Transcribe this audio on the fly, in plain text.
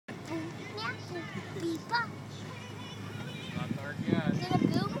Beepa. Not dark yet. Did a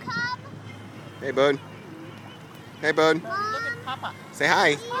boom come? Hey, bud. Hey, bud. Mom, Look at Papa. Say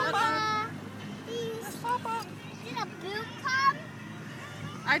hi. Papa. Please. Papa. Did a boom come?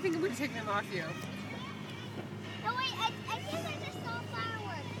 I think I'm going to take them off you. No, wait, I think I just saw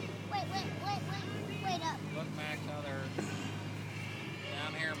fireworks. Wait up. Look, Max, how they're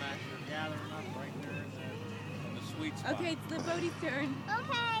down here, Max. They're gathering up right there in the sweet spot. Okay, it's the Bodie's turn.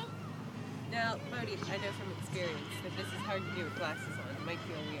 Okay. Now, Bodie, I know from experience that this is hard to do with glasses on. It might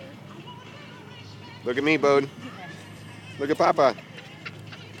feel weird. Look at me, bud. Look at Papa.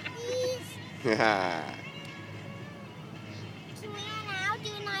 Please. Yeah, Can we now do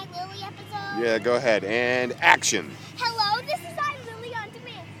an iLily episode? go ahead. And action. Hello, this is iLily on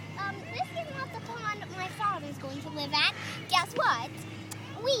demand. This is not the pond my father's going to live at. Guess what?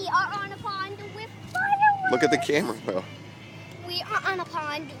 We are on a pond with fireworks. Look at the camera, Will. We are on a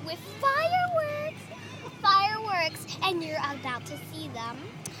pond with fireworks. Fireworks, and you're about to see them.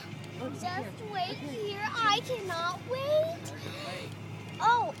 Just wait here. I cannot wait.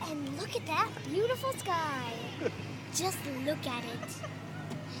 Oh, and look at that beautiful sky. Just look at it.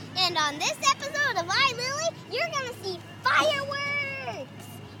 And on this episode of iLily, you're going to see fireworks.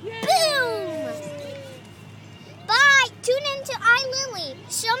 Yay! Boom! Bye. Tune into iLily.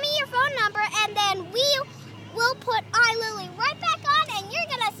 Show me your phone number, and then we'll put iLily right back on, and you're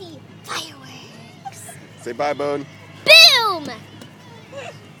going to see fireworks. Say bye, bud. Boom!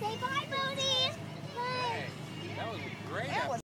 Say bye.